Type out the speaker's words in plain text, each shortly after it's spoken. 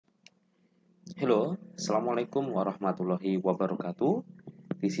Hello, Assalamualaikum warahmatullahi wabarakatuh.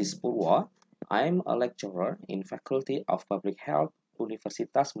 This is Purwa. I'm a lecturer in Faculty of Public Health,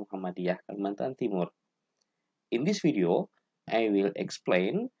 Universitas Muhammadiyah, Kalimantan Timur. In this video, I will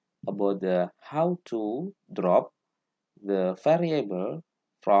explain about how to drop the variable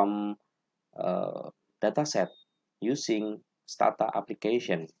from dataset using STATA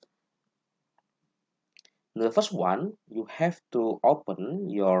application. The first one, you have to open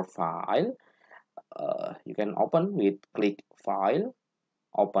your file. You can open with click File,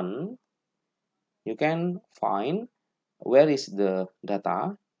 Open. You can find where is the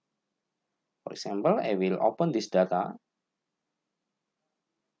data. For example, I will open this data.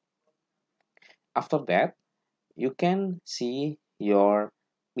 After that, you can see your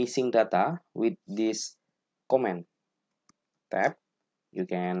missing data with this command tab. You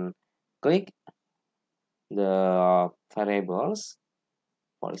can click the variables.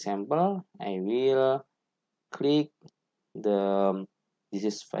 For example, I will click this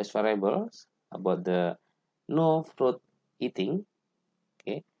is first variables about the no fruit eating.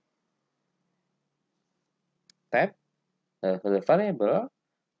 Okay, tab the variable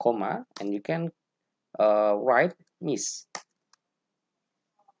comma, and you can write miss.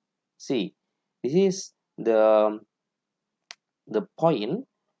 See, this is the point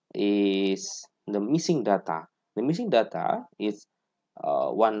is the missing data. The missing data is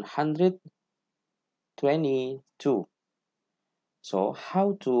 122. So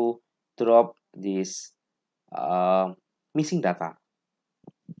how to drop this missing data?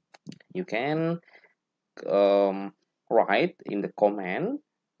 You can write in the command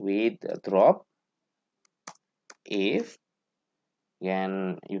with drop if,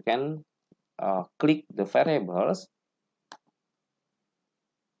 and you can click the variables,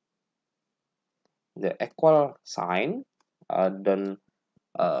 the equal sign.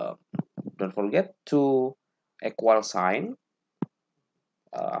 Don't forget to equal sign.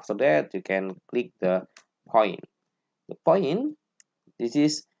 After that, you can click the point. The point, this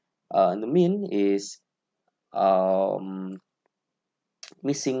is the mean is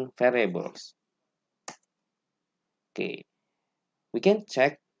missing variables. Okay, we can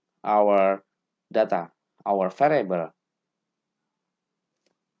check our data, our variable.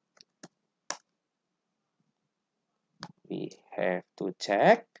 We have to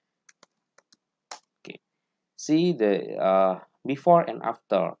check. Okay, see the before and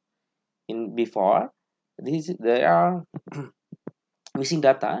after. In before, there are missing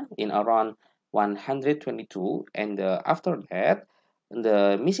data in around 122, and after that,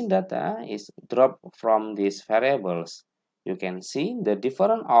 the missing data is dropped from these variables. You can see the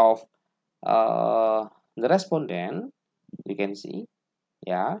difference of the respondent. You can see,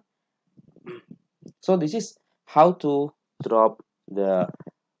 yeah. So this is how to drop the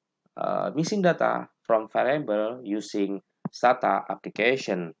missing data from variable using STATA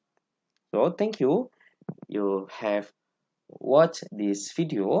application. So thank you. You have watched this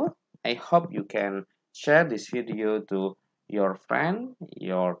video. I hope you can share this video to your friend,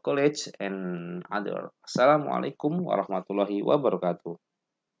 your colleagues, and other. Assalamualaikum warahmatullahi wabarakatuh.